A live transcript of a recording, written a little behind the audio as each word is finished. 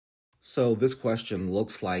So this question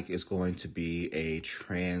looks like it's going to be a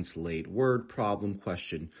translate word problem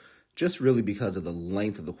question, just really because of the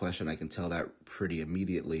length of the question. I can tell that pretty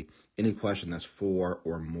immediately. Any question that's 4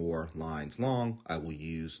 or more lines long, I will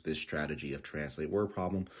use this strategy of translate word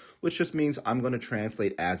problem, which just means I'm going to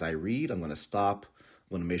translate as I read. I'm going to stop.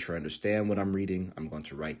 I'm going to make sure I understand what I'm reading. I'm going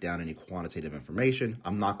to write down any quantitative information.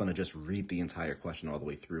 I'm not going to just read the entire question all the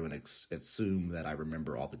way through and assume that I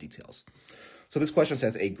remember all the details. So this question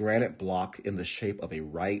says a granite block in the shape of a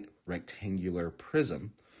right rectangular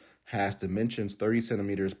prism has dimensions 30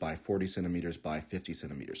 centimeters by 40 centimeters by 50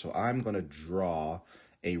 centimeters. So I'm going to draw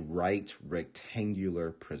a right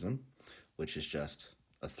rectangular prism, which is just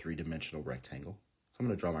a three-dimensional rectangle. So I'm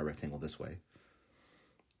going to draw my rectangle this way.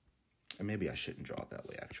 And maybe I shouldn't draw it that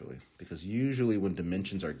way, actually, because usually when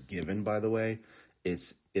dimensions are given, by the way,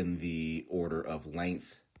 it's in the order of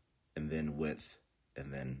length and then width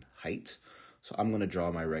and then height. So I'm going to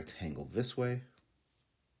draw my rectangle this way,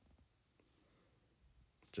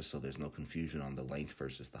 just so there's no confusion on the length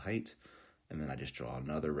versus the height. And then I just draw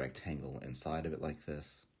another rectangle inside of it like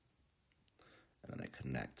this. And then I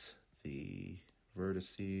connect the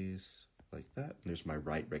vertices like that. There's my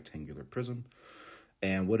right rectangular prism.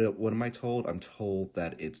 And what am I told? I'm told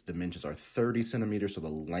that its dimensions are 30 centimeters, so the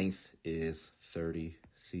length is 30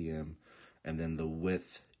 cm, and then the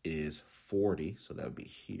width is 40, so that would be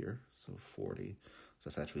here, so 40. So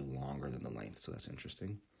that's actually longer than the length, so that's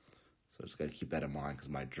interesting. So just got to keep that in mind because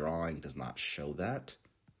my drawing does not show that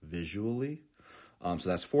visually. So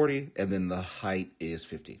that's 40, and then the height is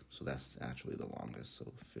 50, so that's actually the longest,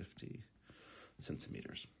 so 50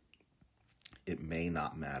 centimeters. It may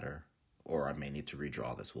not matter, or I may need to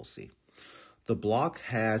redraw this, we'll see. The block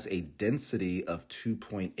has a density of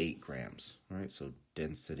 2.8 grams, right? So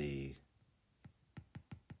density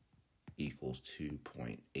equals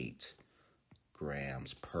 2.8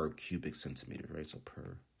 grams per cubic centimeter, right? So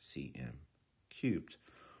per cm cubed.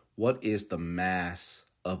 What is the mass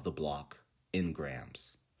of the block in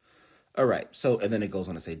grams? All right, so, and then it goes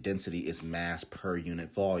on to say density is mass per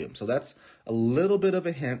unit volume. So that's a little bit of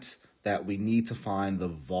a hint that we need to find the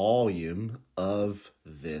volume of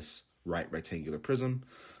this right rectangular prism.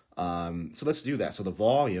 So let's do that. So the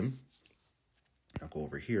volume, I'll go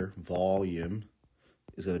over here, volume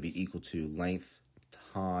is going to be equal to length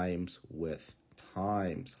times width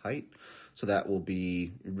times height. So that will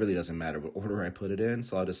be, it really doesn't matter what order I put it in.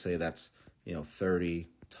 So I'll just say that's, 30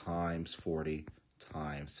 times 40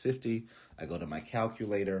 times 50. I go to my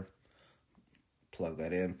calculator, plug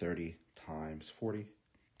that in, 30 times 40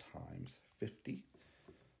 times 50.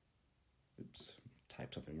 Oops,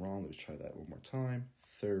 type something wrong. Let's try that one more time.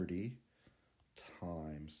 30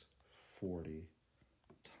 times 40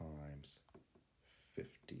 times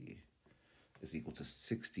 50 is equal to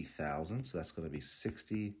 60,000. So that's going to be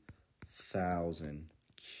 60,000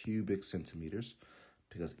 cubic centimeters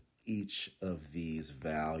because each of these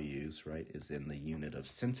values, right, is in the unit of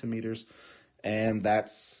centimeters. And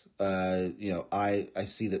that's, I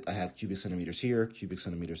see that I have cubic centimeters here, cubic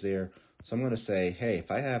centimeters there. So I'm going to say, hey,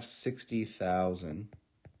 if I have 60,000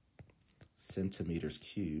 centimeters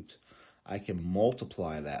cubed, I can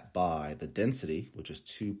multiply that by the density, which is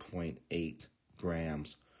 2.8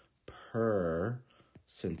 grams per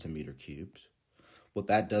centimeter cubed. What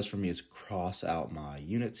that does for me is cross out my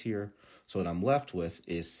units here. So what I'm left with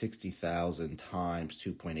is 60,000 times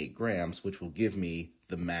 2.8 grams, which will give me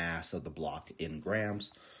the mass of the block in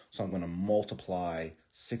grams. So I'm going to multiply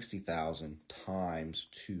 60,000 times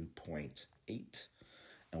 2.8.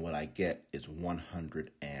 And what I get is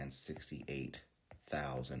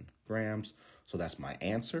 168,000 grams. So that's my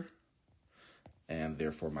answer. And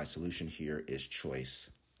therefore my solution here is choice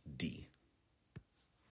D.